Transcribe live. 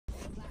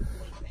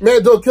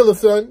Mad Dog Killer,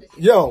 son.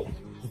 Yo.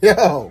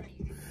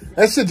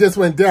 That shit just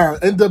went down.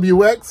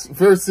 NWX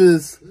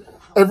versus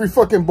Every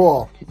Fucking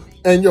Ball.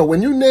 And yo,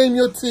 when you name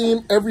your team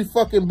Every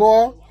Fucking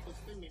Ball,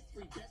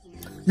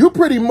 you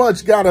pretty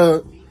much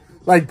gotta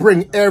like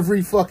bring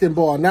every fucking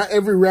ball. Not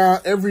every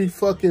round, every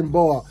fucking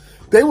ball.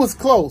 They was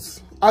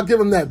close. I'll give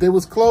them that. They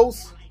was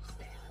close.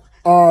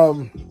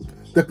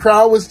 The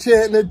crowd was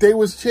chanting it. They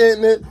was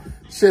chanting it.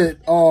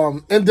 Shit.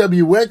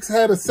 NWX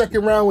had a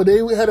second round where they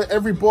had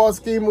every ball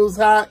scheme was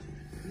hot.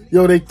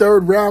 Yo, their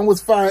third round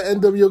was fire.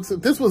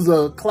 NWX. This was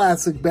a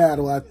classic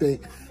battle, I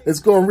think. It's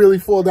going to really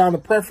fall down to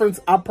preference.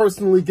 I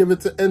personally give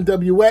it to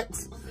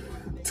NWX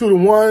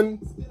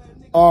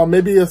 2-1.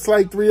 Maybe a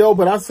slight 3-0,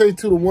 but I say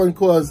 2-1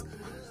 because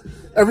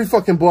every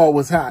fucking ball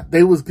was hot.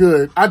 They was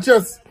good. They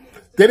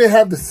didn't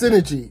have the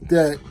synergy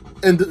that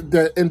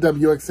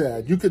NWX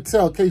had. You could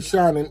tell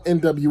K-Shine and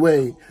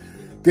NWA,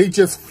 they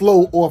just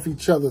flow off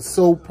each other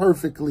so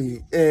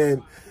perfectly.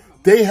 And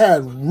they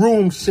had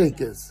room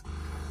shakers.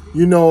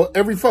 You know,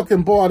 Every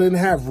Fucking Ball didn't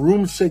have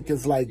room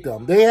shakers like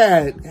them. They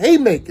had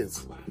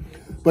haymakers.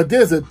 But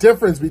there's a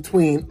difference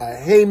between a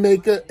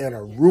haymaker and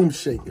a room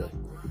shaker.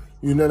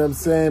 You know what I'm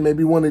saying?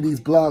 Maybe one of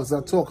these blogs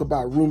I'll talk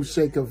about room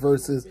shaker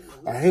versus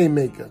a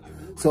haymaker.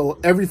 So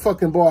Every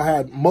Fucking Ball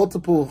had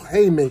multiple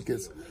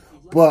haymakers.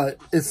 But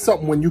it's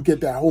something when you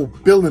get that whole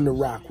building to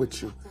rock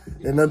with you.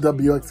 And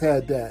NWX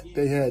had that.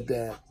 They had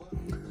that.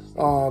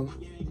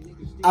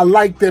 I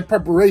like their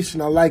preparation.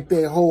 I like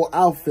their whole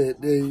outfit.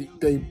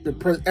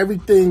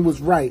 Everything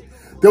was right.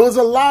 There was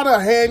a lot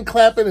of hand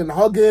clapping and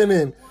hugging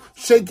and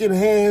shaking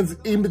hands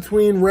in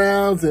between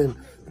rounds and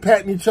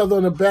patting each other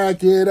on the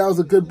back. Yeah, that was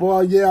a good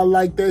ball. Yeah, I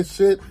like that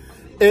shit.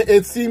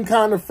 It seemed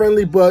kind of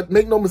friendly, but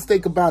make no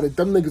mistake about it.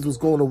 Them niggas was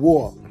going to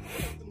war.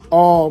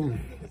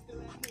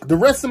 The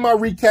rest of my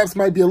recaps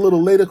might be a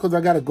little later because I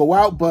got to go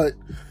out. But,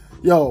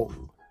 yo,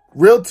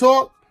 real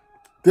talk,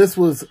 this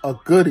was a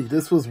goodie.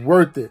 This was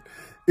worth it.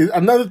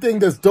 Another thing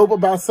that's dope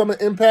about Summer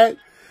Impact,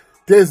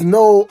 there's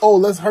no, oh,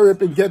 let's hurry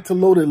up and get to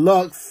Loaded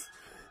Lux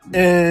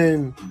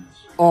and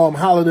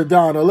Holla the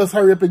Don, or let's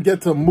hurry up and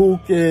get to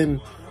Mook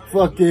and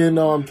fucking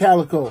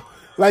Calico.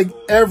 Like,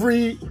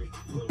 every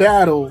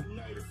battle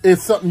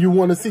is something you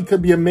want to see.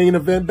 Could be a main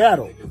event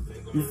battle.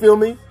 You feel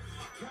me?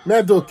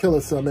 Mad Dog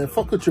Killer, son, man.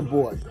 Fuck with your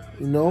boy,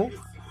 you know?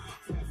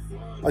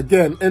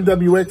 Again,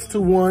 NWX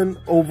 2-1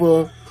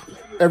 over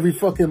Every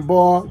Fucking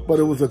Ball, but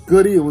it was a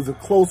goodie. It was a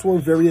close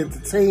one, very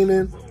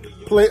entertaining.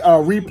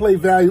 Replay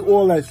value,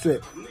 all that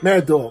shit.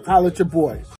 Mad Dog, holla at your boy.